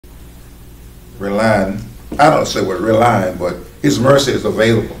relying, I don't say we're relying, but his mercy is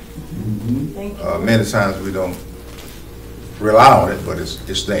available. Many times we don't rely on it, but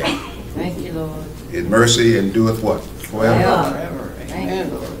it's there. Thank you, Lord. His mercy endureth what? Forever. Forever. Thank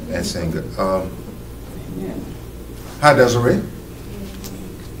you, Lord. And sing good. Hi, Desiree.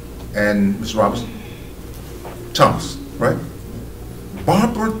 And Ms. Robinson. Thomas, right?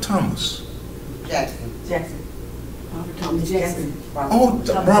 Barbara Thomas. Jackson. Barbara Thomas Jackson. Oh,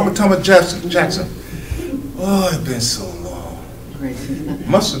 Barbara Thomas Jackson. Oh, it's been so long.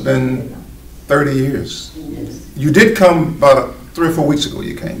 Must have been 30 years. Yes. You did come about 3 or 4 weeks ago,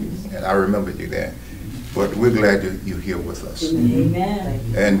 you came, and I remember you there. But we're glad you're here with us. Amen.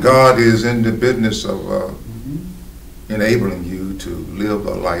 And God is in the business of enabling you to live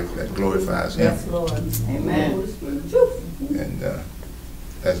a life that glorifies Him. Yes, Lord. Amen. And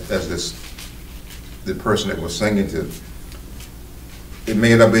as the person that was singing to, it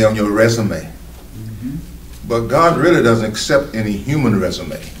may not be on your resume, but God really doesn't accept any human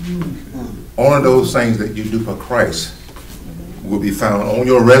resume. Only those things that you do for Christ will be found on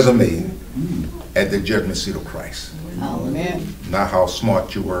your resume at the judgment seat of Christ. Amen. Not how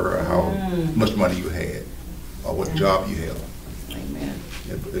smart you were, or how much money you had, or what job you held. Amen.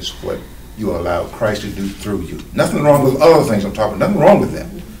 It's what you allow Christ to do through you. Nothing wrong with other things I'm talking about, nothing wrong with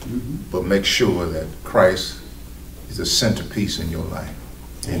them. But make sure that Christ is the centerpiece in your life.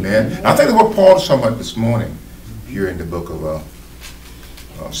 Amen. I think that's what Paul is talking about this morning here in the book of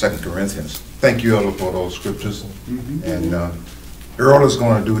 2 Corinthians. Thank you, Ella, for those scriptures. And Earl is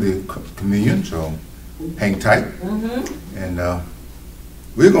going to do the communion, so hang tight. And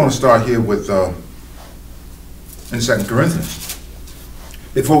we're going to start here with in 2 Corinthians.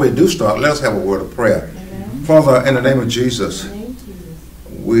 Before we do start, let's have a word of prayer. Father, in the name of Jesus,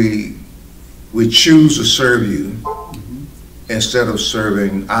 we choose to serve you instead of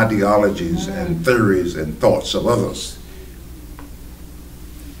serving ideologies and theories and thoughts of others.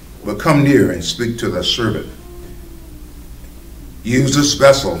 But come near and speak to the servant. Use this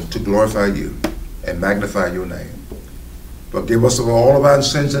vessel to glorify you and magnify your name. Forgive us of all of our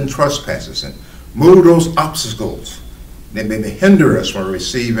sins and trespasses, and move those obstacles that may hinder us from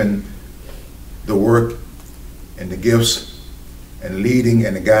receiving the work and the gifts and leading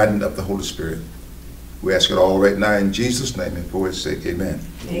and the guiding of the Holy Spirit. We ask it all right now in Jesus' name, and for His sake, amen.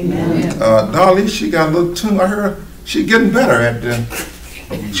 Amen. Dolly, she got a little tongue. I heard she's getting better at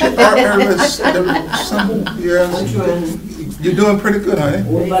you're doing pretty good, honey.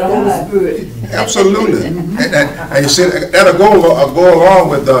 Absolutely. And you see, that'll go along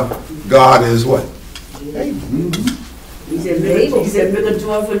with God is what? He said, make a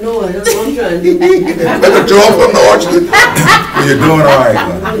joyful noise. That's what I'm trying to do. Make a joyful noise. You're doing all right,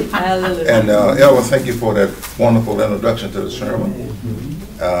 man. And Ella, thank you for that wonderful introduction to the sermon.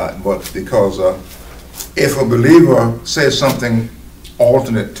 But because if a believer says something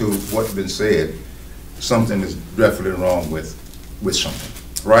alternate to what's been said, something is definitely wrong with something,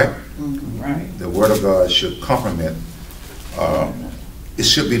 right? Right. The Word of God should complement. It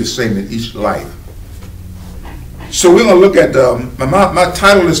should be the same in each life. So we're going to look at my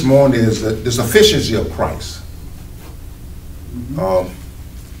title this morning is the sufficiency of Christ.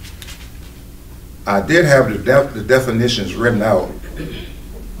 I did have the definitions written out,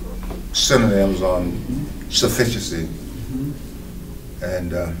 synonyms on sufficiency,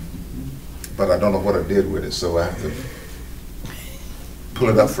 and but I don't know what I did with it, so I have to pull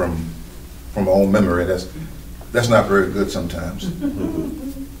it up from my own memory. That's not very good sometimes.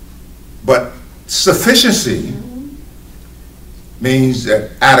 But sufficiency means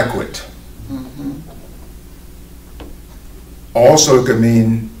that adequate. Also, it can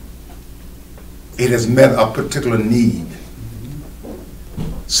mean it has met a particular need.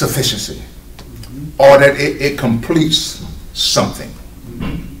 Sufficiency. Or that it completes something.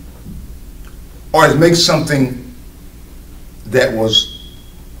 Or it makes something that was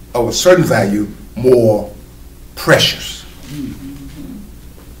of a certain value more precious.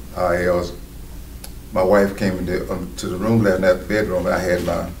 My wife came into to the room last night, the bedroom, and I had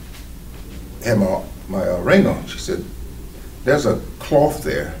my ring on. She said, "There's a cloth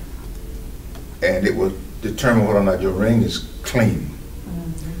there, and it will determine whether or not your ring is clean."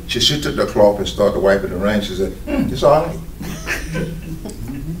 She took the cloth and started wiping the ring. She said, "It's all right."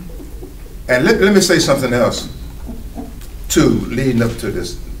 And let me say something else, too, leading up to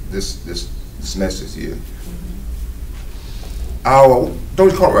this message here. Our, don't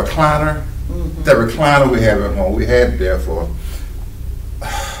you call it recliner? The recliner we have at home, we had it there for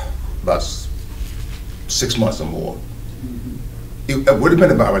about 6 months or more. It would have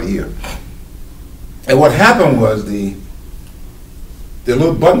been about a year. And what happened was the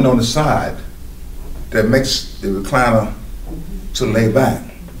little button on the side that makes the recliner to lay back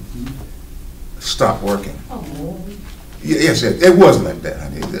stopped working. Yes, it was like that,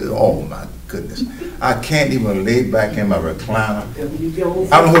 honey. Oh my goodness. I can't even lay back in my recliner.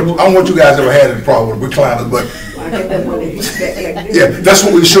 I don't know what you guys ever had a problem with recliners, but yeah, that's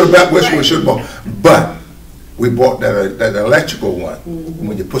what we should have bought. But we bought that electrical one.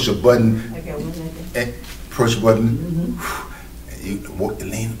 When you push a button, and you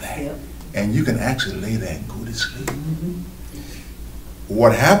lean back, and you can actually lay there and go to sleep.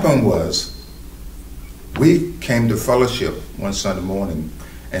 What happened was, we came to fellowship one Sunday morning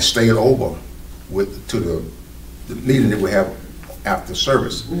and stayed over to the meeting that we have after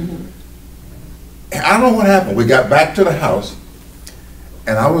service. And I don't know what happened. We got back to the house,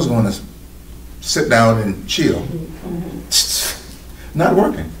 and I was going to sit down and chill. Not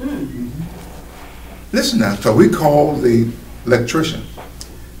working. Listen now, so we called the electrician.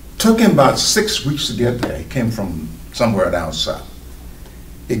 Took him about 6 weeks to get there. He came from somewhere down south.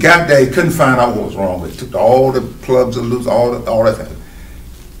 He got there, he couldn't find out what was wrong with it. Took all the plugs loose, all that thing.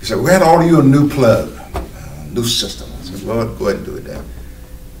 He said, we had to order you a new plug, new system. I said, Lord, go ahead and do it then.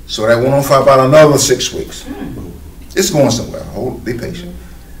 So that went on for about another 6 weeks. It's going somewhere, be patient.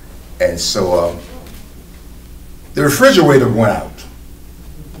 And so the refrigerator went out,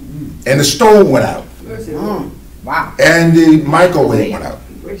 and the stove went out, Wow. and the microwave went out.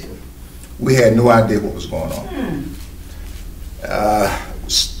 We had no idea what was going on.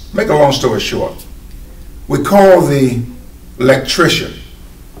 Make a long story short, we called the electrician.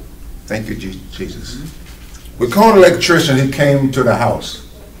 Thank you, Jesus. We called the electrician. He came to the house.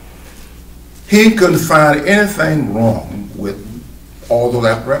 He couldn't find anything wrong with all those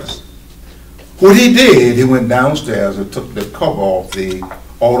apparatus. What he did, he went downstairs and took the cover off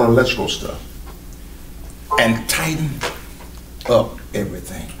all the electrical stuff and tightened up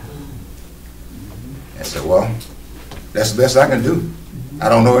everything. I said, well, that's the best I can do. I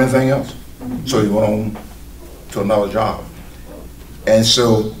don't know anything else. So he went on to another job. And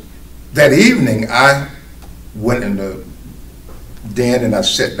so that evening, I went in the den and I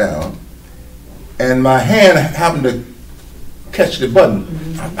sat down, and my hand happened to catch the button.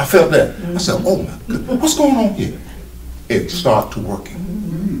 I felt that. I said, oh my goodness, what's going on here? It started working.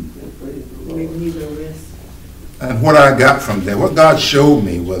 And what I got from there, what God showed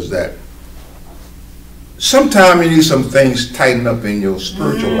me was that sometimes you need some things tightened up in your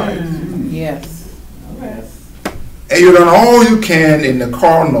spiritual life. Yes. And you've done all you can in the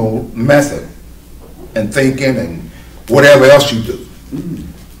carnal method and thinking and whatever else you do.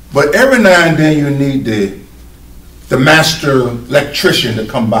 But every now and then you need the master electrician to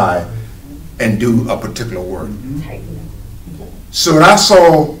come by and do a particular work. So I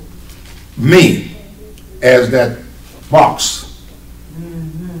saw me as that box.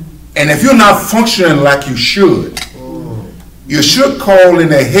 And if you're not functioning like you should call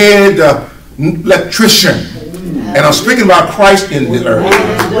in a head electrician. And I'm speaking about Christ in the earth.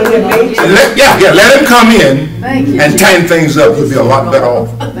 Let him come in and tighten things up. You'll be a lot better off.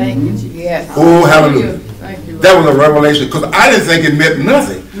 Thank you. Yes. Oh, hallelujah. Thank you. That was a revelation, because I didn't think it meant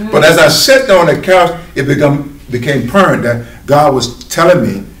nothing. But as I sat down on the couch, it became apparent that God was telling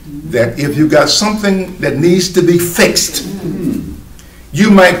me that if you got something that needs to be fixed, you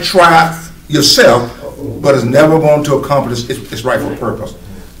might try yourself, but it's never going to accomplish its rightful purpose.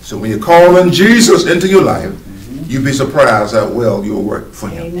 So when you call in Jesus into your life, you'd be surprised how well you'll work for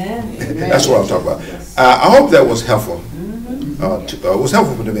him. Amen. That's what I'm talking about. I hope that was helpful. It was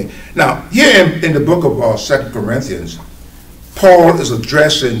helpful to me. Now, here in the book of 2 Corinthians, Paul is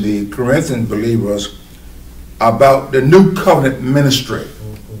addressing the Corinthian believers about the new covenant ministry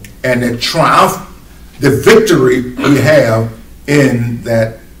and the triumph, the victory we have in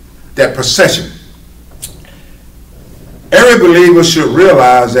that procession. Every believer should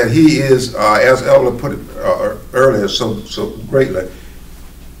realize that he is, as Elder put it earlier so greatly,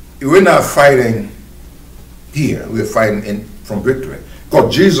 we're not fighting here, we're fighting from victory.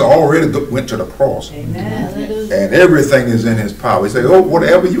 Because Jesus already went to the cross. Amen. And everything is in his power. He said, oh,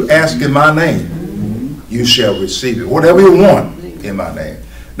 whatever you ask in my name, you shall receive it. Whatever you want in my name.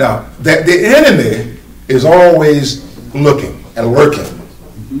 Now, that the enemy is always looking and lurking.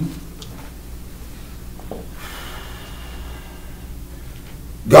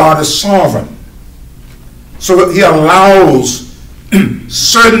 God is sovereign. So he allows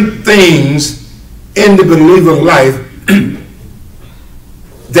certain things in the believer's life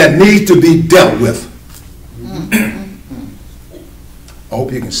that need to be dealt with. I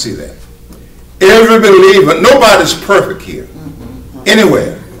hope you can see that. Every believer, nobody's perfect here,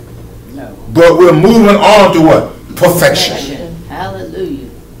 anywhere. No. But we're moving on to what? Perfection. Hallelujah.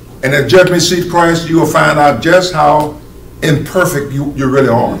 And at judgment seat of Christ, you will find out just how imperfect you really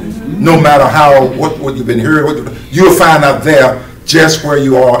are. No matter what you've been hearing, you will find out there just where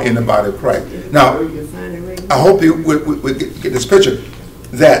you are in the body of Christ. Now, I hope you we get this picture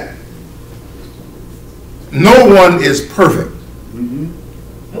that no one is perfect.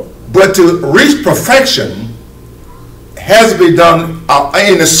 But to reach perfection has to be done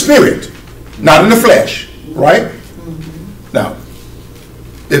in the spirit, not in the flesh, right? Now,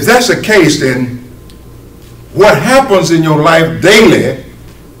 if that's the case, then what happens in your life daily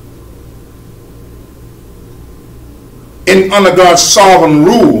under God's sovereign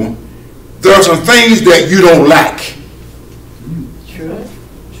rule, there are some things that you don't lack. True.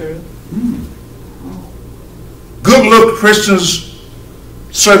 True. Good look Christians,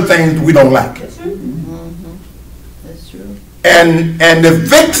 certain things we don't lack. That's true. And the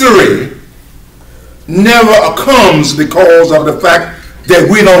victory never comes because of the fact that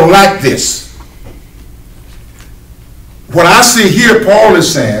we don't lack this. What I see here, Paul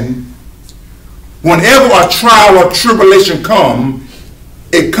is saying, whenever a trial or tribulation comes,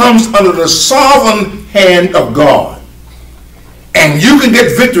 it comes under the sovereign hand of God. And you can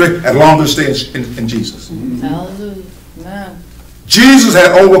get victory as long as you stay in Jesus. Hallelujah. Amen. Jesus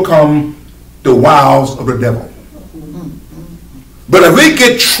had overcome the wiles of the devil. But if we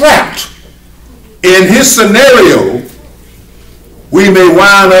get trapped in his scenario, we may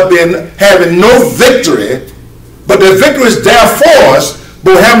wind up in having no victory, but the victory is there for us,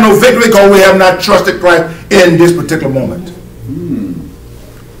 but we have no victory because we have not trusted Christ in this particular moment.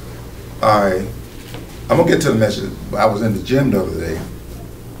 I'm going to get to the message. I was in the gym the other day,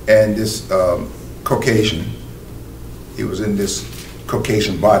 and this Caucasian, he was in this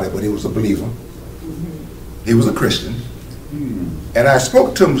Caucasian body, but he was a believer. He was a Christian. And I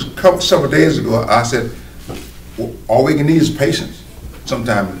spoke to him several days ago. I said, well, all we can need is patience.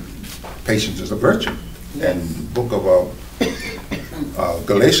 Sometimes patience is a virtue. And the book of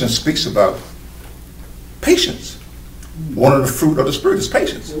Galatians speaks about patience. One of the fruit of the Spirit is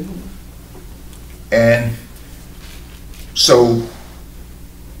patience. And so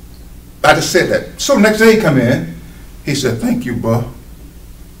I just said that. So the next day he come in, he said, thank you, bro,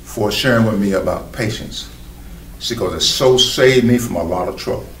 for sharing with me about patience. See, because it so saved me from a lot of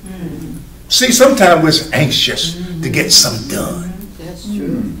trouble. See, sometimes we're anxious to get something done. That's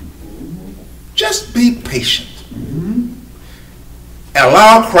true. Just be patient.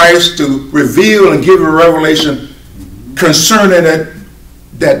 Allow Christ to reveal and give you a revelation concerning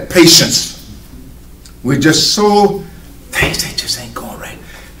that patience. We're just so, things that just ain't going right.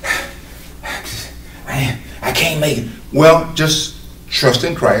 I can't make it. Well, just trust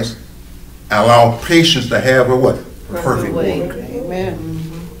in Christ. Allow patience to have a what? Perfect work. Amen.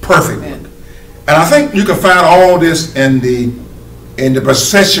 Perfect work. And I think you can find all this in the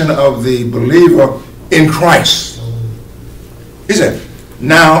possession of the believer in Christ. He said,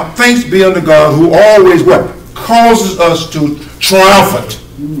 now thanks be unto God who always what? Causes us to triumphant.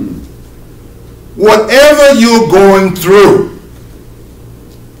 Whatever you're going through,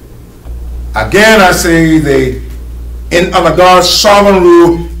 again I say under God's sovereign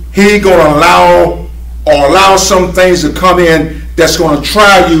rule, he gonna allow some things to come in that's gonna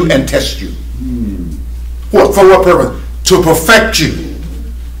try you and test you. What? For what purpose? To perfect you.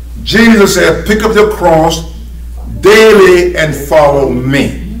 Jesus said, pick up your cross daily and follow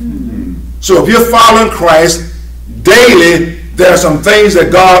me. So if you're following Christ daily, there are some things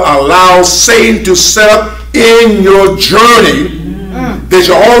that God allows Satan to set up in your journey that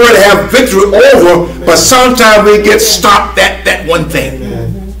you already have victory over, but sometimes we get stopped at that one thing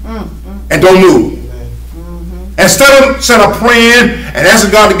and don't move. Instead of praying and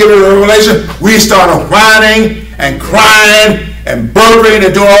asking God to give us a revelation, we start whining and crying and burping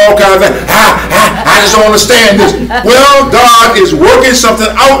and doing all kinds of things. I just don't understand this. Well, God is working something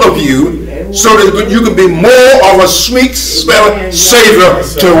out of you so that you can be more of a sweet smelling Savior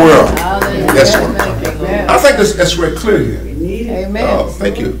to the world. That's what I'm talking about. I think that's very clear here. Amen.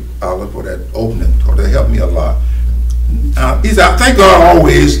 Thank you, Olive, for that opening, because that helped me a lot. He said, I thank God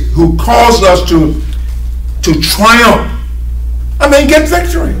always who calls us to triumph. I mean, get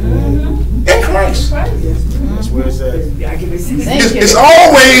victory in Christ. That's where it's at. It's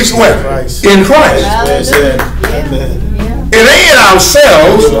always where? In Christ. That's where it's at. Amen. It ain't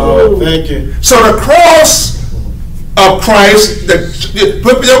ourselves. Oh, thank you. So the cross of Christ,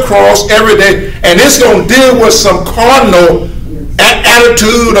 put your cross every day, and it's going to deal with some cardinal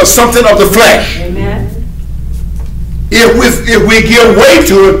attitude or something of the flesh. Amen. If we give way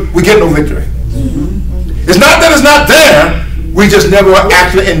to it, we get no victory. It's not that it's not there. We just never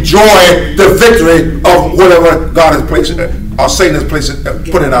actually enjoy the victory of whatever God has placed or Satan has placed it,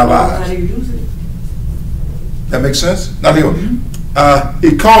 put in our lives. That makes sense? Now here,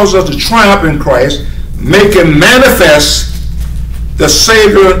 he calls us to triumph in Christ, making manifest the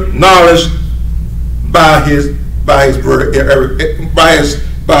Savior knowledge by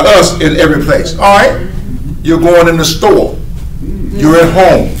us in every place. All right, you're going in the store, you're at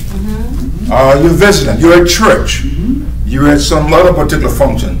home, you're visiting, you're at church, you're at some other particular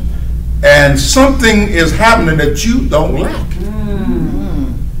function, and something is happening that you don't like.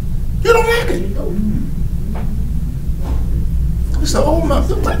 You don't like it. It's an old mouth.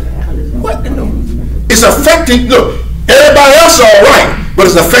 What? It's affecting. Look, everybody else is all right, but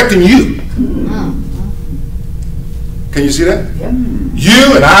it's affecting you. Can you see that? Yeah.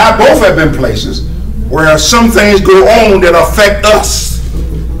 You and I both have been places where some things go on that affect us.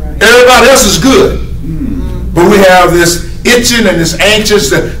 Everybody else is good, but we have this itching and this anxious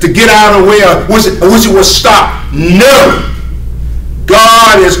to get out of the way. I wish it would stop. No,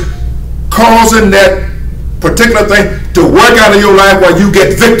 God is causing that particular thing to work out of your life while you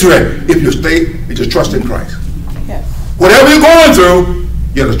get victory if you trust in Christ. Yes. Whatever you're going through,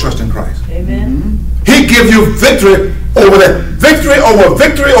 you have to trust in Christ. Amen. He gives you victory over that. Victory over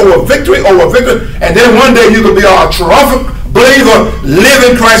victory over victory over victory. And then one day you can be a triumphant believer, live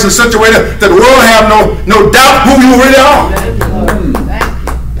in Christ in such a way that the world have no doubt who you really are.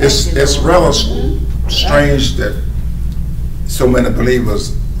 It's rather strange that so many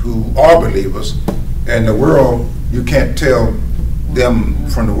believers who are believers in the world, you can't tell them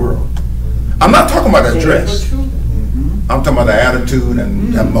from the world. I'm not talking about their dress. I'm talking about their attitude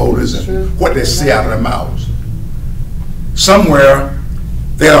and their motives and what they say out of their mouths. Somewhere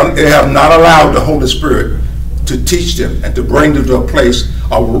they have not allowed the Holy Spirit to teach them and to bring them to a place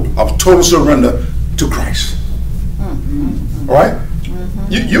of total surrender to Christ. All right?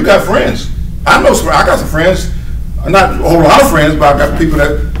 You got friends. I got some friends, not a whole lot of friends, but I got people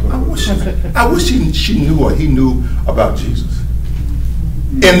that I wish she knew or he knew about Jesus.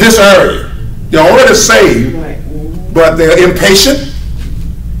 In this area, they're already saved, but they're impatient,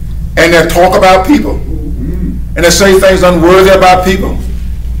 and they talk about people, and they say things unworthy about people,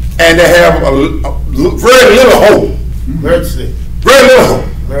 and they have very little hope. Mercy. Very little hope.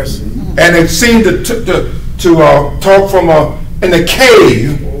 Mercy. And they seem to talk from in the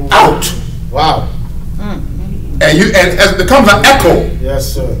cave out. Wow. And as it becomes an echo.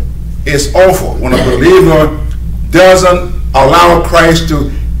 Yes, sir. It's awful when a believer doesn't allow Christ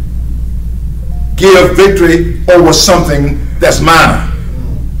to give victory over something that's minor.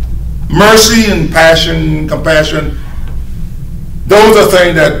 Mercy and passion, compassion, those are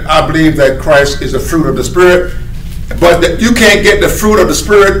things that I believe that Christ is the fruit of the Spirit, but that you can't get the fruit of the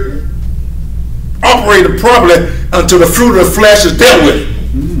Spirit operating properly until the fruit of the flesh is dealt with.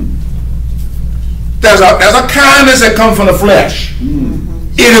 There's a kindness that comes from the flesh.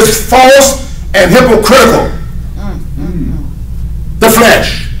 It is false and hypocritical. The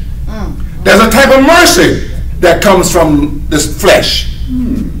flesh. There's a type of mercy that comes from this flesh.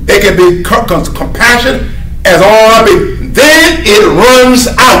 It can be compassion as all be. Then it runs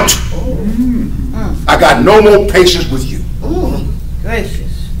out. I got no more patience with you.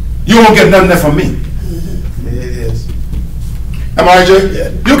 Gracious. You won't get nothing there from me. It is. Am I right, Jay? Yeah.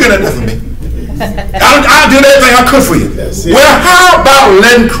 You get nothing from me. I'll do everything I could for you. Well, how about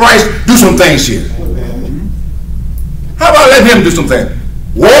letting Christ do some things here? How about letting him do some things?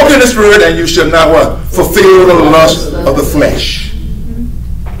 Walk in the Spirit and you shall not what? Fulfill the lust of the flesh.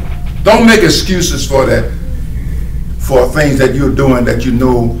 Don't make excuses for that, for things that you're doing that you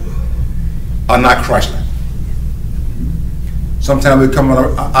know are not Christ-like. Sometimes we come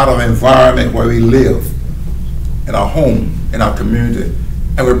out of an environment where we live, in our home, in our community,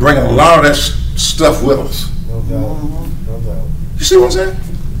 and we bring a lot of that stuff with us. No doubt. No doubt. You see what I'm saying?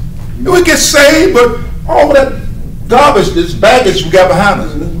 And we get saved, but all that garbage, this baggage we got behind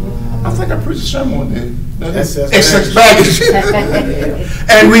us. I think I preached a sermon one day. Excess baggage.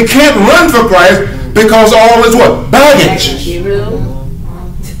 And we can't run for Christ because all is what? Baggage.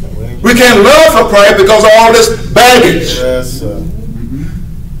 We can't love for Christ because of all this baggage. Yes, sir.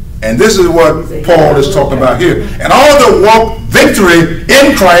 And this is what Paul is talking about here. And all the walk victory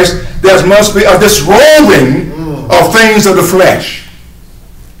in Christ, there must be a disrobing of things of the flesh.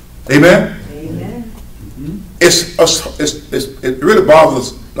 Amen? Amen. It really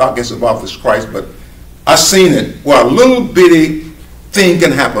bothers, I guess it bothers Christ, but I've seen it where a little bitty thing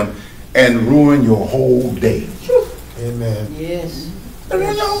can happen and ruin your whole day. Amen. Yes.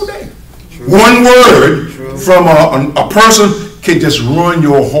 Ruin your whole day. One word from a person can just ruin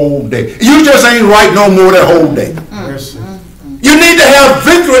your whole day. You just ain't right no more that whole day. You need to have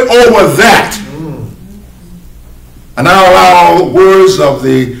victory over that. and not allow words of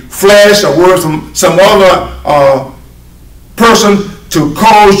the flesh or words from some other person to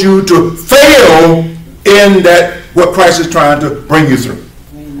cause you to fail in that what Christ is trying to bring you through.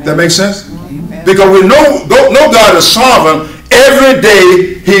 Amen. That makes sense? Amen. Because we know God is sovereign. Every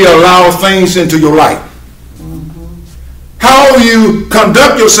day He allows things into your life. How you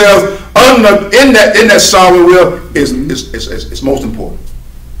conduct yourself in that sovereign will is most important.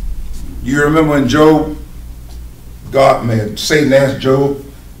 You remember when Job, Satan asked Job,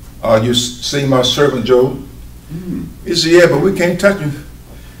 you see my servant Job? He said, yeah, but we can't touch him.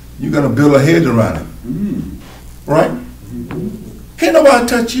 You're going to build a hedge around him. Right? Can't nobody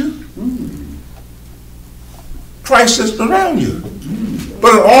touch you. Christ is around you.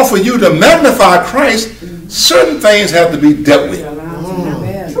 But in order for you to magnify Christ, certain things have to be dealt with.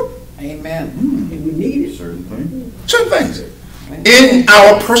 Amen. Amen. And we need it. Certain things. Certain things in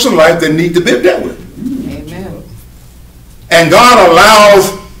our personal life that need to be dealt with. Amen. And God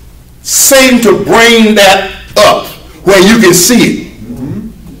allows Satan to bring that up where you can see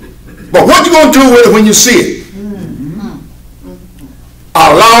it. But what you going to do with it when you see it?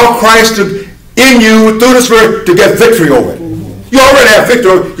 Allow Christ to, in you, through the Spirit, to get victory over it. You already have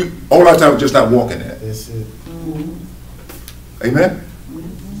victory. All that time, just not walking in it. That's it. Amen?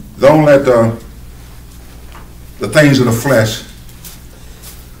 Don't let the things of the flesh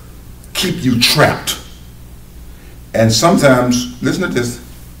keep you trapped. And sometimes, listen to this,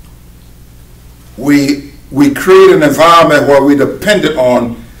 we create an environment where we dependent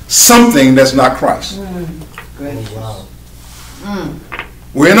on something that's not Christ. Wow.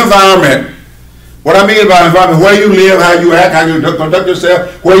 We're in an environment. What I mean by environment, where you live, how you act, how you conduct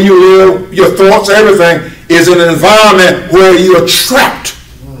yourself, where you live, your thoughts, everything is an environment where you are trapped.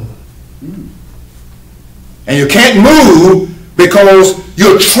 And you can't move because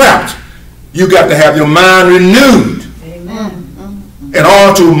you're trapped. You got to have your mind renewed. Amen. In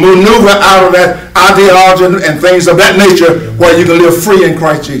order to maneuver out of that ideology and things of that nature where you can live free in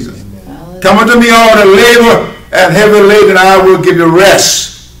Christ Jesus. Come unto me all that labor and heavy laden, and I will give you rest.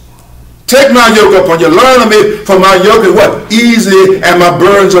 Take my yoke upon you. Learn of me, for my yoke is what? Easy, and my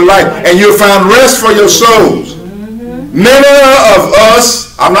burdens are light. And you'll find rest for your souls. Many of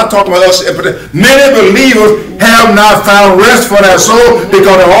us, I'm not talking about us, but many believers have not found rest for their soul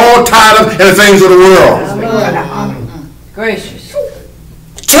because they're all tied up in the things of the world. Gracious.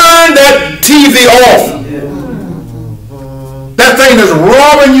 Turn that TV off. That thing that's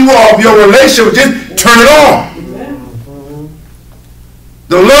robbing you of your relationship, just turn it on.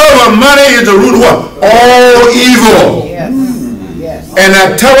 The love of money is the root of what? All evil. Yes. Yes. And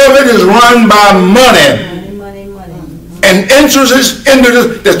that television is run by money. And interests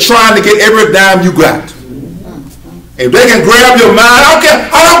that's trying to get every dime you got. If they can grab your mind, I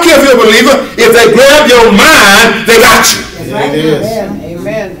don't care if you're a believer, if they grab your mind, they got you. That's right. Amen.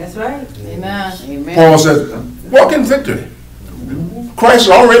 Amen. That's right. Amen. Amen. Paul says, walk in victory. Christ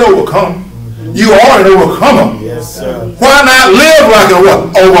has already overcome. You are an overcomer. Yes, sir. Why not live like a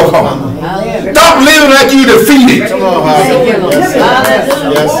what? Overcomer? Stop living like you defeated. Come on, hallelujah.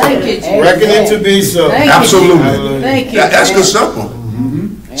 Yes, sir. Reckon it to be so. Absolutely. Thank you. That's good simple.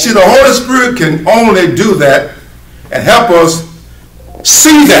 See, the Holy Spirit can only do that and help us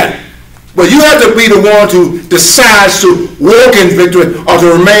see that. But you have to be the one who decides to walk in victory or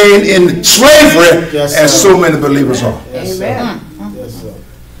to remain in slavery, Yes, as sir. so many believers are. Yes, sir. Amen. Yes, sir.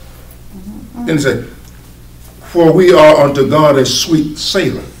 Then he said, for we are unto God a sweet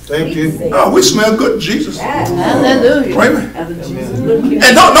savor. Thank you. Oh, we smell good, Jesus. Hallelujah. Amen.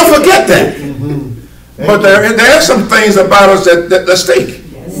 And don't forget that. But there are some things about us that stink.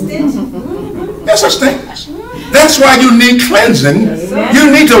 Yes, that stinks. That's why you need cleansing.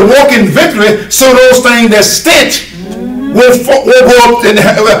 You need to walk in victory so those things that stench will go up and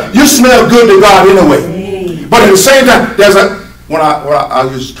you smell good to God anyway. But at the same time, there's when I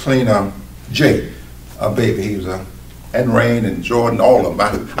used to clean Jay, a baby, he was and Rain and Jordan, all of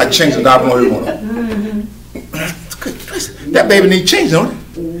them. I changed the diaper on every one of them. That baby needs changing, don't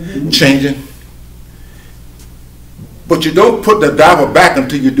it? Changing. But you don't put the diaper back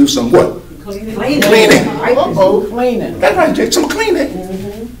until you do some what? Cleaning. Cleaning. That's right, Jay, some cleaning.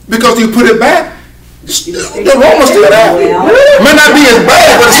 Because you put it back, the aroma's still there. It may not be as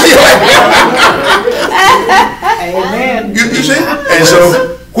bad, but it's still there. Amen. You see? And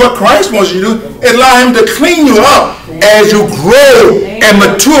so what Christ wants you to do is allow him to clean you up as you grow and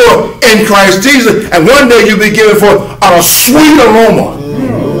mature in Christ Jesus. And one day you'll be given forth a sweet aroma.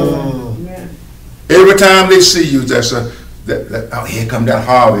 Every time they see you, oh, here come that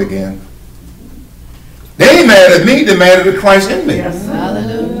Harvey again. They ain't mad at me, they're mad at the Christ in me.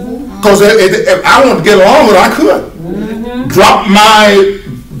 Hallelujah. Because if I wanted to get along with it, I could. drop my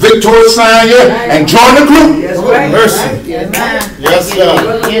victorious sign here and join the group. That's right. Mercy. Yes, sir.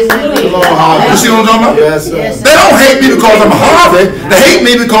 Come on, Harvey. You see what I'm talking about? Yes, sir. They don't hate me because I'm Harvey. They hate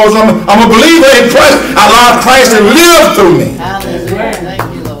me because I'm a believer in Christ. I allow Christ to live through me. Hallelujah. Thank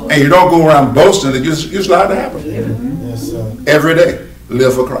you, Lord. And you don't go around boasting that you're allowed to happen. Yes, sir. Every day,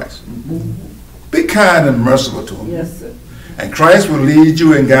 live for Christ. Be kind and merciful to him. Yes, sir. And Christ will lead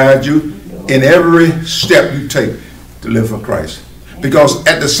you and guide you in every step you take to live for Christ. Because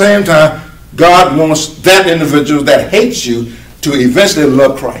at the same time, God wants that individual that hates you to eventually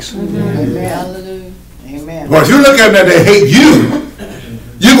love Christ. Amen. Hallelujah. Amen. But if you look at them that hate you,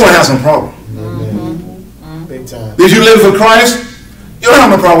 you're going to have some problem. Big time. If you live for Christ, you don't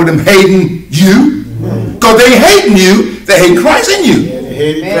have no problem with them hating you. Because they hating you, they hate Christ in you. Yeah, they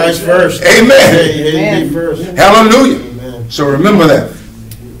hated Christ first. Amen. They hated me first. Hallelujah. Amen. So remember that.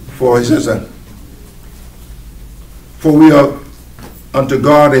 For he says that. For we are unto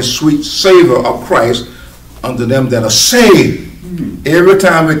God a sweet savor of Christ unto them that are saved. Every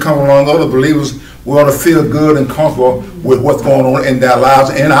time we come along, other believers, we ought to feel good and comfortable with what's going on in their lives,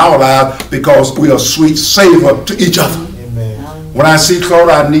 in our lives, because we are sweet savor to each other. Amen. When I see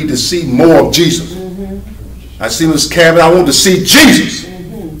Claudia, I need to see more of Jesus. I see Miss Cabot, I want to see Jesus.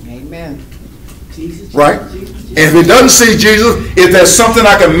 Amen. Right? And if it doesn't see Jesus, if there's something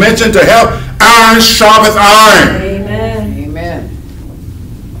I can mention to help, iron sharpens iron. Amen. Amen.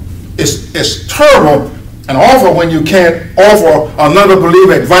 It's terrible and awful when you can't offer another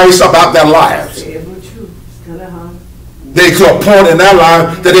believer advice about their lives. They get to a point in their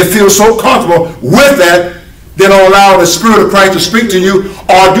life that they feel so comfortable with that, they don't allow the Spirit of Christ to speak to you,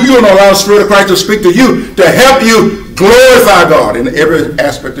 or do you not allow the Spirit of Christ to speak to you to help you glorify God in every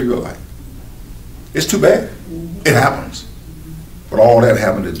aspect of your life? It's too bad. It happens. But all that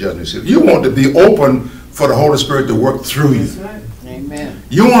happened at judgment seat. You want to be open for the Holy Spirit to work through you. Amen.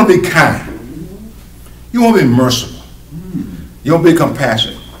 You want to be kind. You want to be merciful. You want to be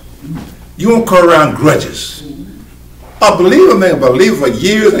compassionate. You won't carry around grudges. A believer may have believed for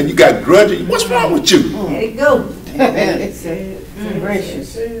years and you got grudges. What's wrong with you? There you go. Amen.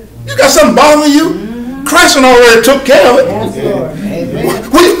 Gracious. You got something bothering you? Christ already took care of it. Yes, Lord.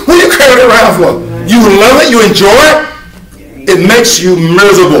 Amen. What you carrying it around for? You love it, you enjoy it, it makes you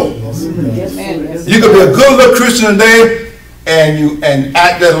miserable. Amen. You could be a good little Christian today and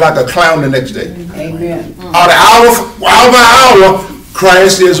act just like a clown the next day. Amen. Out of hour by hour,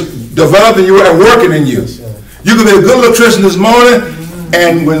 Christ is developing you and working in you. You could be a good little Christian this morning,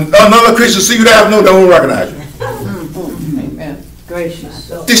 and when another Christian see you that afternoon, they won't recognize you. Amen. Gracious.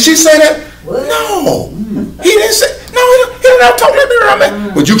 Did she say that? No. He didn't say. No, he didn't have to talk like that around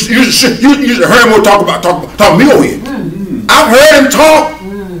me. But you should heard him talk me over here. I've heard him talk.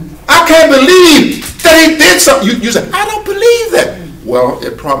 I can't believe that he did something. You say, I don't believe that. Well,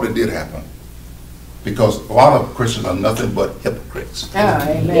 it probably did happen. Because a lot of Christians are nothing but hypocrites. Ah,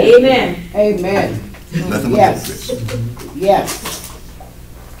 amen. Amen. Amen. Nothing but Yes. hypocrites. Yes.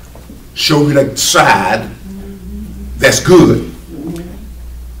 Show me that side that's good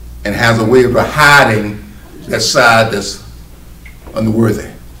and has a way of hiding that side that's unworthy.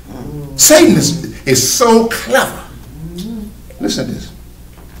 Satan is so clever. Listen to this.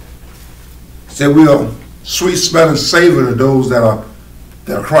 Say we are sweet smelling savor to those that are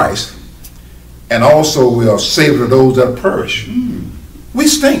Christ, and also we are savor to those that perish. We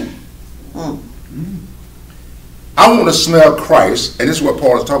stink. I want to smell Christ, and this is what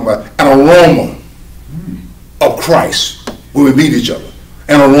Paul is talking about, an aroma of Christ when we meet each other.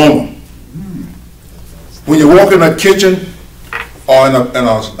 An aroma. When you walk in a kitchen or in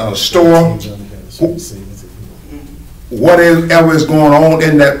a store, whatever is going on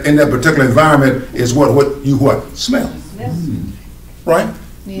in that particular environment is what you smell. Right?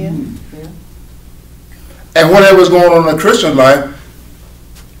 Yeah. And whatever is going on in the Christian life,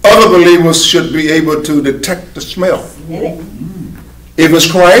 other believers should be able to detect the smell. If it's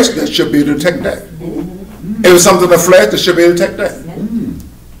Christ, they should be able to detect that. If it's something of the flesh, they should be able to detect that.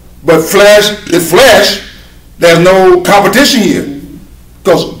 But flesh, there's no competition here.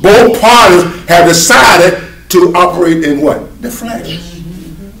 Because both parties have decided to operate in what? The flesh.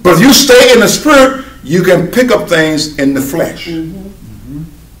 But if you stay in the spirit, you can pick up things in the flesh.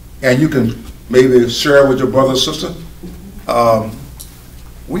 And you can maybe share with your brother or sister.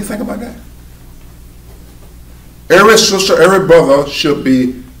 What do you think about that? Every sister, every brother should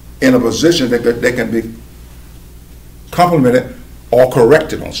be in a position that they can be complimented or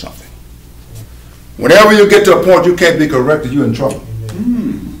corrected on something. Whenever you get to a point you can't be corrected, you're in trouble.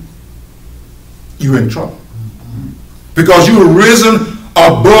 You're in trouble. Because you've risen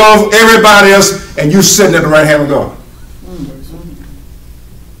above everybody else and you're sitting at the right hand of God.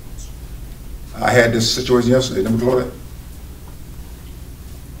 I had this situation yesterday. Let me close that.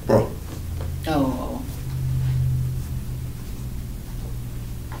 Bro, Oh.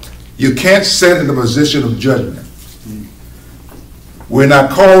 you can't sit in the position of judgment. We're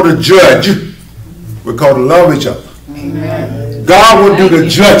not called to judge. We're called to love each other. Amen. God will do the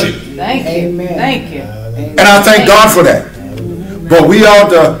judging. Thank you. Amen. Thank you. And I thank God for that. But we ought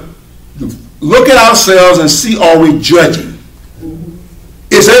to look at ourselves and see, are we judging?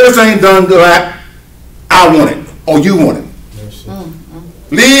 Is everything done like I want it or you want it?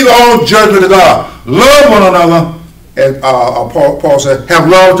 Leave all judgment to God. Love one another, as Paul said, have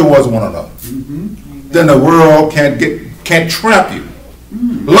love towards one another. Then the world can't trap you.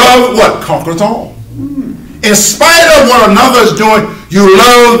 Love what? Conquers all. In spite of what another's doing, you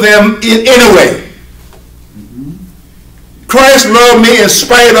love them anyway. Christ loved me in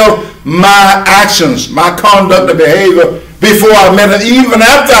spite of my actions, my conduct and behavior before I met him. Even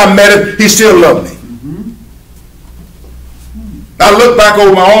after I met him, he still loved me. I look back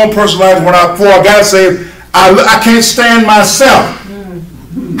over my own personal life before I got saved. I can't stand myself.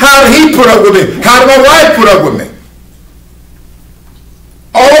 How did he put up with me? How did my wife put up with me?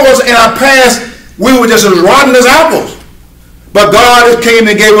 All of us in our past, we were just as rotten as apples. But God came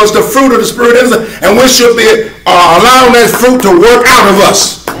and gave us the fruit of the Spirit, and we should be allowing that fruit to work out of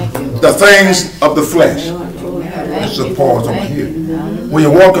us the things of the flesh. That's the Paul talking here. When you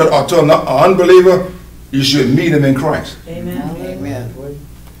walk to an unbeliever, you should meet him in Christ. Amen.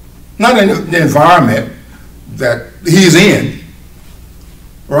 Not in the environment that he's in,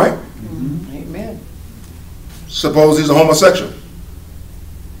 right? Amen. Suppose he's a homosexual.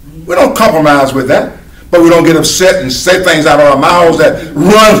 We don't compromise with that, but we don't get upset and say things out of our mouths that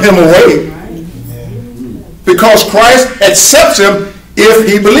run him away. Because Christ accepts him if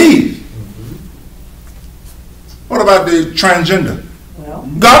he believes. What about the transgender?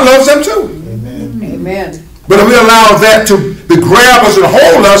 God loves them too. Amen. But if we allow that to grab us and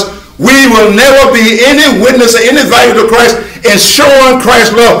hold us, we will never be any witness or any value to Christ in showing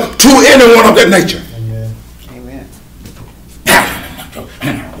Christ's love to anyone of that nature. Amen.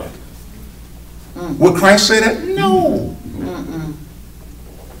 Would Christ say that? No.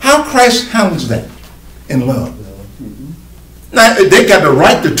 How Christ handles that in love? Now, they got the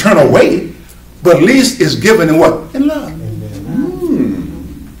right to turn away, but at least it's given in what? In love.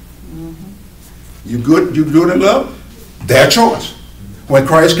 You good in love? Their choice. When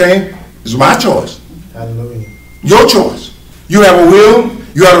Christ came, it was my choice. Hallelujah. Your choice. You have a will.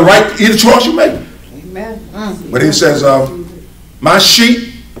 You have the right to either choice you make. Amen. But he says, my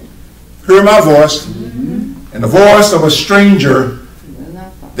sheep hear my voice, and the voice of a stranger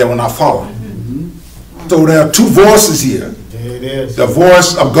they will not follow. So there are two voices here. There it is. The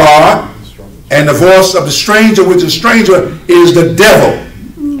voice of God and the voice of the stranger, which the stranger is the devil.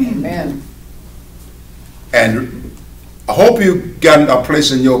 Amen. And I hope you've gotten a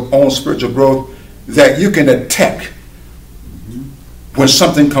place in your own spiritual growth that you can attack when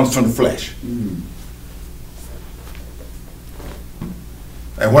something comes from the flesh.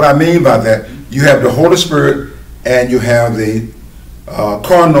 And what I mean by that, you have the Holy Spirit and you have the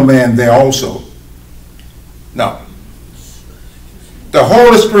carnal man there also. Now, the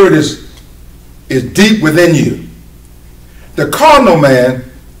Holy Spirit is deep within you. The carnal man,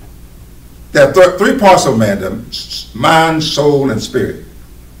 there are three parts of man: the mind, soul, and spirit.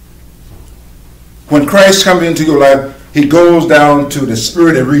 When Christ comes into your life, he goes down to the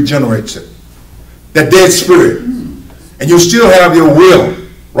spirit and regenerates it. The dead spirit. And you still have your will,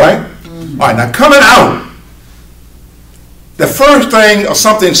 right? All right, now coming out, the first thing or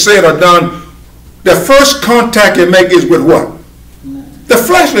something said or done, the first contact you make is with what? The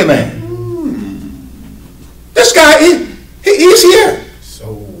fleshly man. This guy, he's here.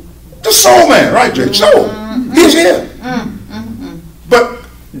 The soul man, right, Jake? Soul. He's here. But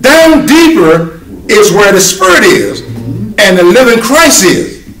down deeper is where the spirit is and the living Christ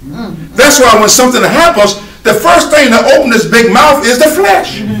is. That's why when something happens, the first thing that opens his big mouth is the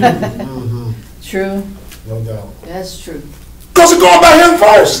flesh. True. No doubt. That's true. Because it's going by him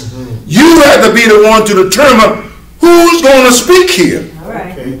first. You have to be the one to determine who's going to speak here. All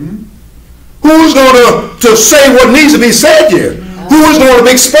right. Okay. Who's going to say what needs to be said here? Who is going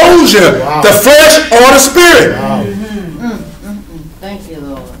to expose you? The flesh or the spirit? Thank you,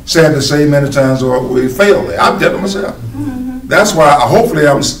 Lord. Sad to say, many times we fail there. I've done it myself. That's why hopefully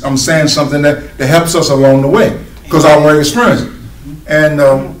I'm saying something that helps us along the way, because I already experienced it. And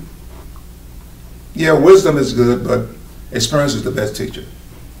yeah, wisdom is good, but experience is the best teacher.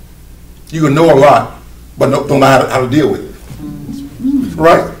 You can know a lot, but don't know how to deal with it.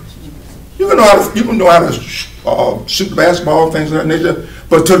 Right? You can know how to shoot the basketball, things of that nature,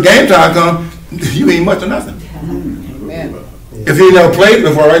 but till game time comes, you ain't much of nothing. Amen. If you ain't never played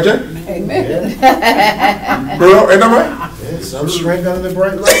before, right, Jack? Amen. Girl, ain't that right? Yeah, some shrink under the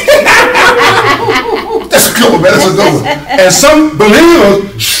bright light. That's a good one, man. That's a good one. And some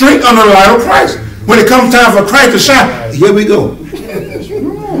believers shrink under the light of Christ. When it comes time for Christ to shine, here we go.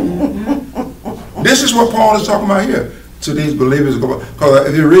 This is what Paul is talking about here to these believers. Because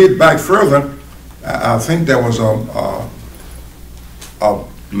if you read back further, I think there was a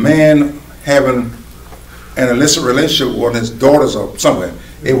man having an illicit relationship with his daughters or somewhere.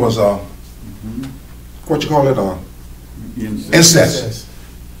 It was what you call it? Incest.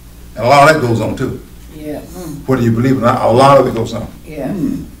 And a lot of that goes on too. Yeah. Whether you believe it or not, a lot of it goes on. Yeah.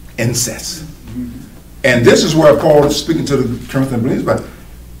 Incest. And this is where Paul is speaking to the Corinthian believers about.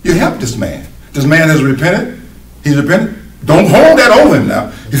 You help this man. This man has repented. He's repented. Don't hold that over him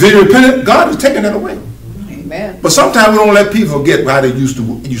now. If he repented, God is taking that away. Amen. But sometimes we don't let people forget how they used to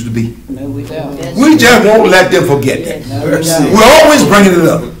be. No, we don't. We just won't let them forget that. No, we don't. We're always bringing it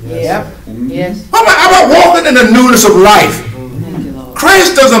up. Yep. Yes. How about walking in the newness of life?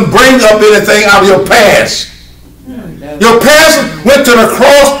 Christ doesn't bring up anything out of your past. Your past went to the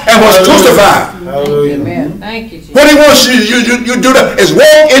cross and was crucified. Hallelujah. Amen. Thank you, Jesus. What he wants you to do that is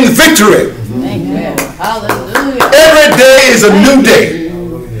walk in victory. Amen. Hallelujah. Every day is a new day.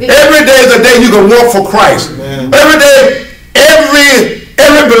 Every day is a day you can walk for Christ. Amen. Every day,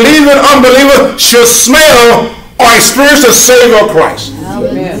 every believer and unbeliever should smell or experience the Savior of Christ.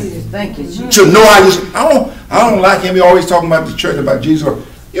 Hallelujah. Thank you, Jesus. Should know how you. I don't like him. He always talking about the church, about Jesus.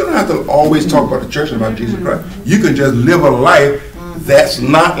 You don't have to always talk about the church and about Jesus Christ. You can just live a life that's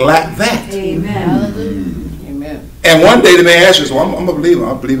not like that. Amen. Hallelujah. Amen. And one day the man asks you, so I'm a believer.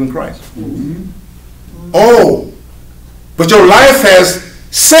 I believe in Christ. Oh, but your life has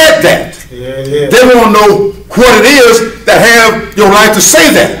said that. Yeah. They want to know what it is that have your life to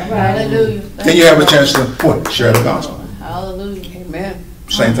say that. Hallelujah. Then you have a chance to what? Share the gospel. Hallelujah. Amen.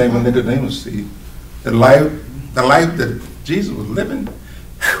 Same thing with Nicodemus. See, the life that Jesus was living,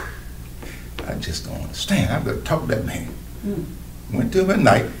 whew, I just don't understand. I've got to talk to that man. Went to him at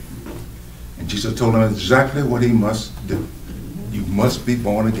night, and Jesus told him exactly what he must do. You must be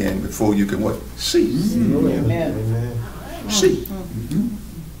born again before you can what? See. Amen. Amen. See.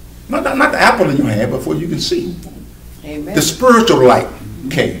 Not the apple in your hand, but before you can see. Amen. The spiritual light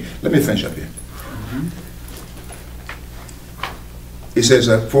came. Let me finish up here. He says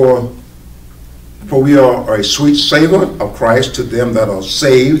that for we are a sweet savor of Christ to them that are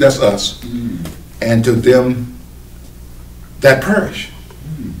saved, that's us, and to them that perish.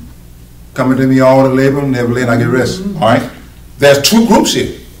 Coming to me all the labor and heavy laden, I get rest. All right? There's two groups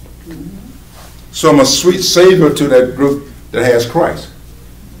here. So I'm a sweet savor to that group that has Christ.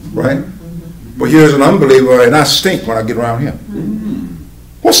 Right? But here's an unbeliever, and I stink when I get around him.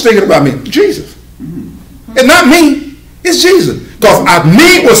 What's stinking about me? Jesus. It's not me. It's Jesus. Because if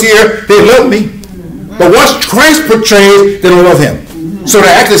me was here, they love me. But once Christ portrays, they don't love him. So they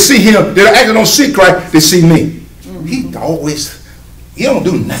actually see him. They actually don't see Christ. They see me. He don't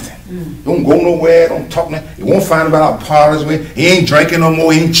do nothing. Don't go nowhere. Don't talk nothing. You won't find about our parties with. He ain't drinking no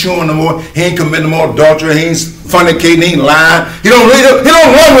more. He ain't chewing no more. He ain't committing no more adultery. He ain't fornicating. He ain't lying. He don't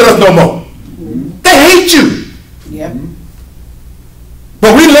run with us no more. They hate you. Yep.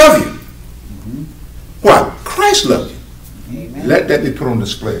 But we love you. Why? Christ loved you. Amen. Let that be put on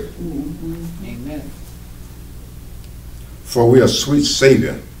display. Amen. For we are sweet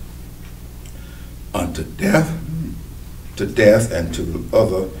Savior unto death, and to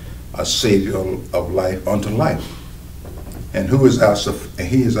other a Savior of life unto life. And who is our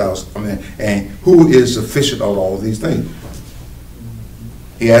and who is sufficient of all these things?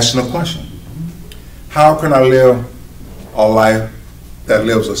 He asks no question. How can I live a life that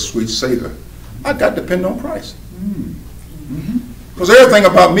lives a sweet Savior? I got to depend on Christ. Because everything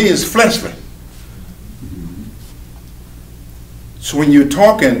about me is fleshly. So when you're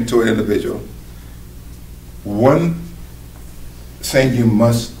talking to an individual, one thing you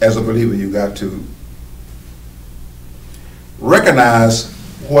must, as a believer, you got to recognize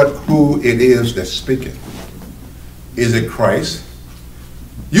who it is that's speaking. Is it Christ?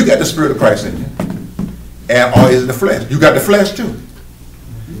 You got the Spirit of Christ in you. Or is it the flesh? You got the flesh too.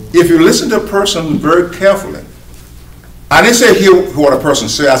 If you listen to a person very carefully, I didn't say hear what a person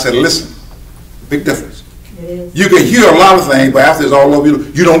said, I said listen. Big difference. You can hear a lot of things, but after it's all over you,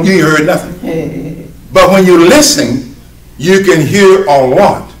 you ain't heard nothing. But when you listen, you can hear a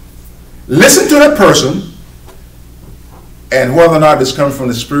lot. Listen to that person, and whether or not it's coming from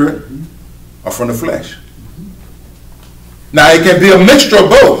the Spirit or from the flesh. Now, it can be a mixture of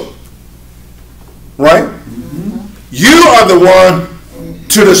both. Right? You are the one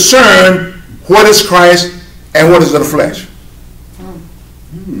to discern what is Christ and what is of the flesh.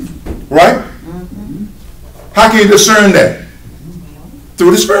 Right? How can you discern that?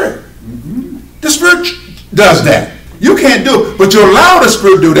 Through the Spirit. The Spirit does that. You can't do it, but you allow the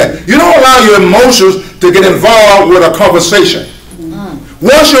Spirit to do that. You don't allow your emotions to get involved with a conversation.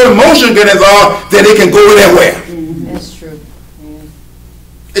 Once your emotions get involved, then it can go anywhere. That's true.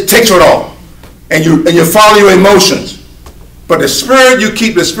 Yeah. It takes it all. And you follow your emotions. But the Spirit, you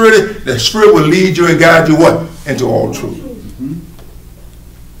keep the Spirit will lead you and guide you what? Into all truth.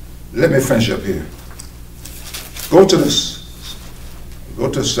 Let me finish up here. Go to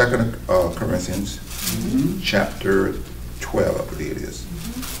 2 Corinthians chapter 12, I believe it is.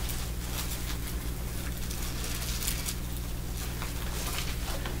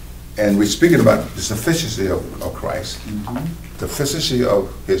 And we're speaking about the sufficiency of Christ, the sufficiency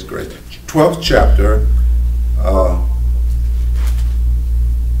of his grace. 12th chapter,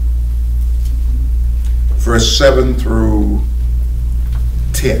 verse 7 through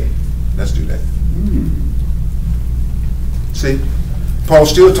 10. Let's do that. See, Paul's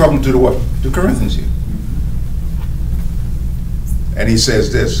still talking to the what? The Corinthians here. And he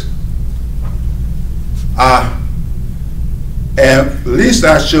says this, at least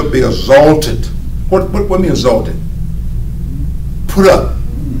I should be exalted. What means exalted? Put up.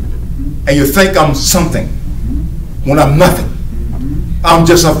 And you think I'm something when I'm nothing. I'm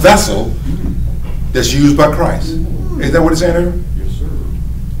just a vessel that's used by Christ. Is that what it's saying there? Yes,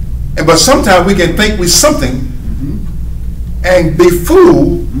 sir. But sometimes we can think we're something and be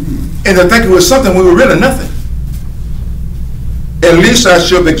fooled into thinking we're something when we're really nothing. At least I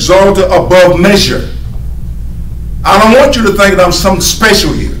should be exalted above measure. I don't want you to think that I'm something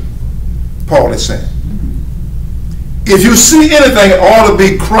special here, Paul is saying. If you see anything, it ought to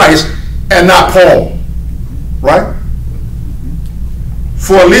be Christ and not Paul. Right?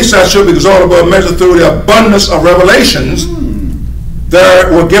 For at least I should be exalted above measure through the abundance of revelations.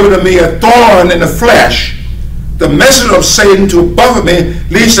 There were given to me a thorn in the flesh, the message of Satan to buffet me,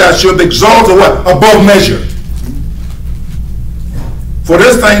 lest I should be exalted what? Above measure. For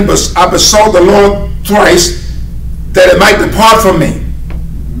this thing I besought the Lord thrice, that it might depart from me.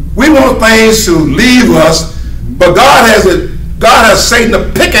 We want things to leave us, but God has Satan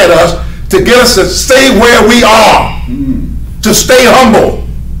to pick at us to get us to stay where we are, to stay humble.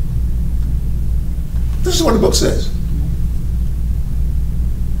 This is what the book says.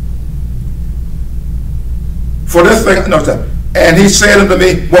 For this thing, no, and he said unto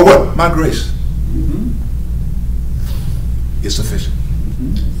me, well, what? My grace is sufficient.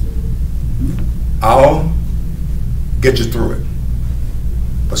 I'll get you through it,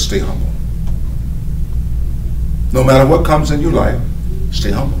 but stay humble. No matter what comes in your life,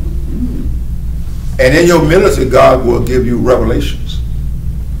 stay humble. And in your humility, God will give you revelations.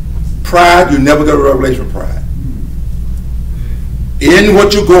 Pride, you never get a revelation of pride. In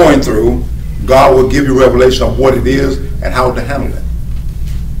what you're going through, God will give you revelation of what it is and how to handle it.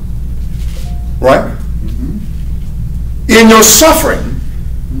 Right? In your suffering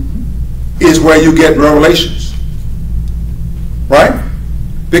is where you get revelations. Right?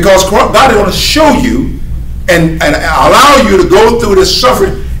 Because God is going to show you and allow you to go through this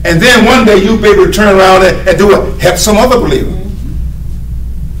suffering, and then one day you'll be able to turn around and do what? Help some other believer.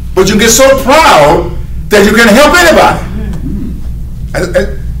 But you get so proud that you can help anybody.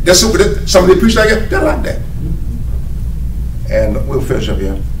 And that's what somebody preach like that. They're like that. And we'll finish up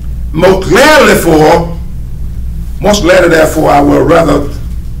here. Most gladly therefore, I will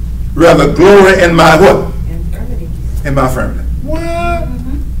rather glory in my what? Infirmity. In my infirmity. What?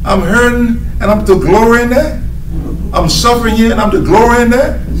 I'm hurting and I'm to glory in that? I'm suffering here and I'm to glory in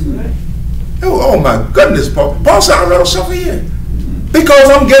that? Oh my goodness, Paul. Paul said I'd rather suffer here. Because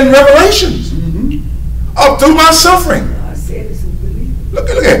I'm getting revelations up through my suffering. Look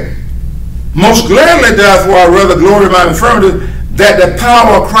at it. Most gladly, therefore, I rather glory in my infirmity, that the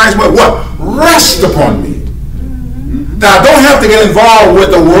power of Christ will what? Rest upon me. Now, I don't have to get involved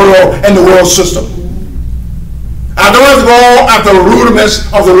with the world and the world system. I don't have to go after the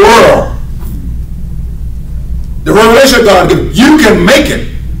rudiments of the world. The revelation of God gives, you can make it.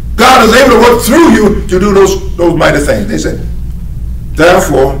 God is able to work through you to do those mighty things. They said,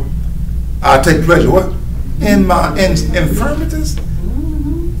 therefore, I take pleasure what? In my infirmities.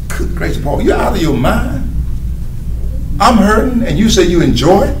 Good gracious, Paul, you're out of your mind. I'm hurting and you say you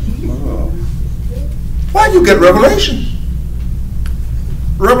enjoy it? Why you get revelation?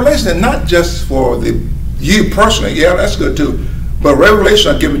 Revelation is not just for you personally, yeah, that's good too. But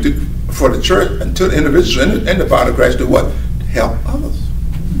revelation are given for the church and to the individuals in the body of Christ to what? Help others.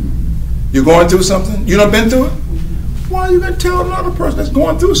 You're going through something? You done been through it? Why are you going to tell another person that's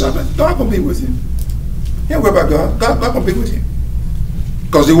going through something? God going to be with you. You don't worry about God. God going to be with you.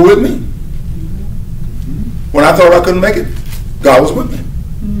 Because he was with me. When I thought I couldn't make it, God was with me.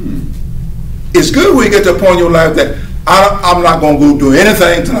 It's good when you get to a point in your life that I'm not going to go do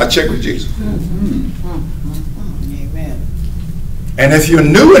anything until I check with Jesus. Amen. And if you're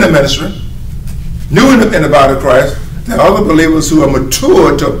new in the ministry, new in the body of Christ, there are other believers who are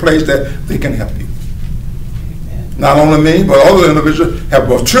mature to a place that they can help you. Not only me, but other individuals have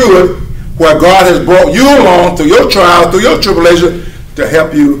matured where God has brought you along through your trial, through your tribulation, to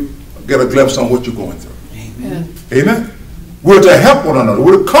help you get a glimpse on what you're going through. Amen. Amen. We're to help one another.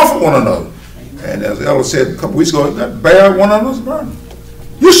 We're to comfort one another. And as the elder said a couple weeks ago, that bear one another's burden.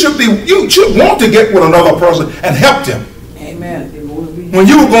 You should want to get with another person and help them. Amen. When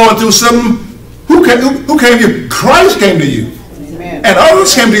you were going through something, who came to you? Christ came to you. Amen. And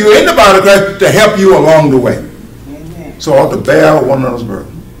others came to you in the body of Christ to help you along the way. Amen. So I ought to bear one another's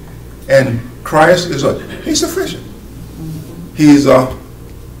burden. And Christ he's sufficient. He's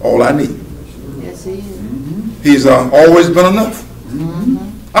all I need. Yes, he is. He's always been enough.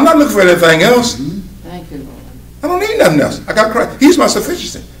 I'm not looking for anything else. Thank you, Lord. I don't need nothing else. I got Christ. He's my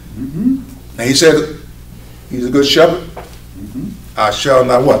sufficiency. And he said, he's a good shepherd. I shall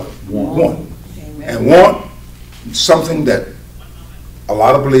not what? Want. Amen. And want something that a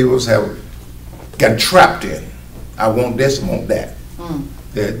lot of believers have got trapped in. I want this, I want that.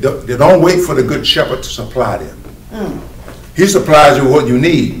 They don't wait for the good shepherd to supply them. He supplies you what you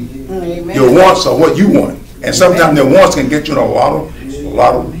need. Amen. Your wants are what you want. And sometimes your wants can get you in a lot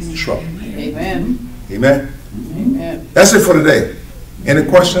of trouble. Amen. Amen. Amen. That's it for today. Any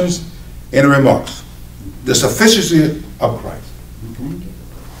questions? Any remarks? The sufficiency of Christ.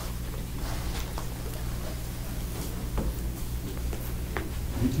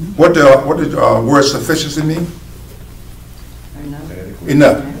 What did word sufficiency mean? Enough.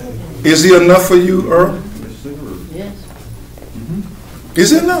 Enough. Is he enough for you, Earl? Yes.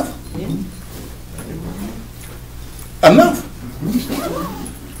 Is he enough? Yes. Enough.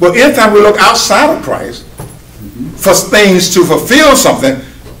 But anytime we look outside of Christ for things to fulfill something,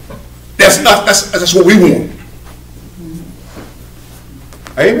 that's what we want.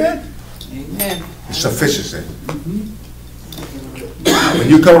 Amen? Amen. It's sufficiency. When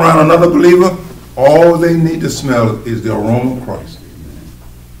you come around another believer, all they need to smell is the aroma of Christ.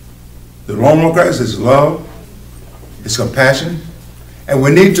 The aroma of Christ is love, it's compassion, and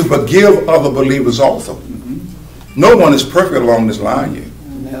we need to forgive other believers also. No one is perfect along this line yet.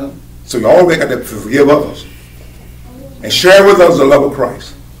 No. So you always got to forgive others and share with others the love of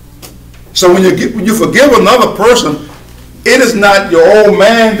Christ. So when you forgive another person, it is not your old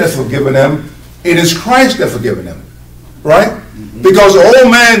man that's forgiving them, it is Christ that's forgiving them. Right? Because the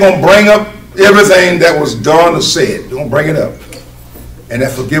old man gonna bring up everything that was done or said. They're gonna bring it up. And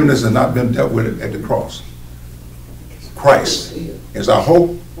that forgiveness has not been dealt with at the cross. Christ is our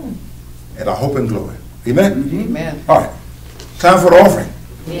hope and our hope and glory. Amen? Amen. All right. Time for the offering.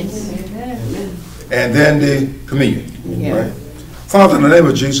 Yes. And then the communion. Yeah. Right? Father, in the name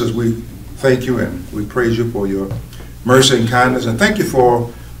of Jesus, we thank you and we praise you for your mercy and kindness. And thank you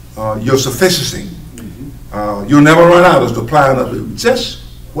for your sufficiency. You'll never run out of supplying us with just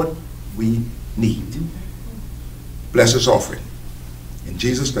what we need. Bless this offering. In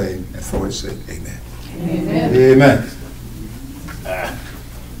Jesus' name and for his sake, amen. Amen. Amen.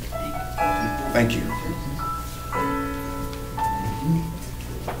 Thank you.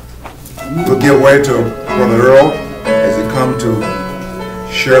 We'll give way to Brother Earl as he come to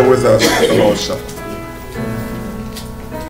share with us the Lord's Supper.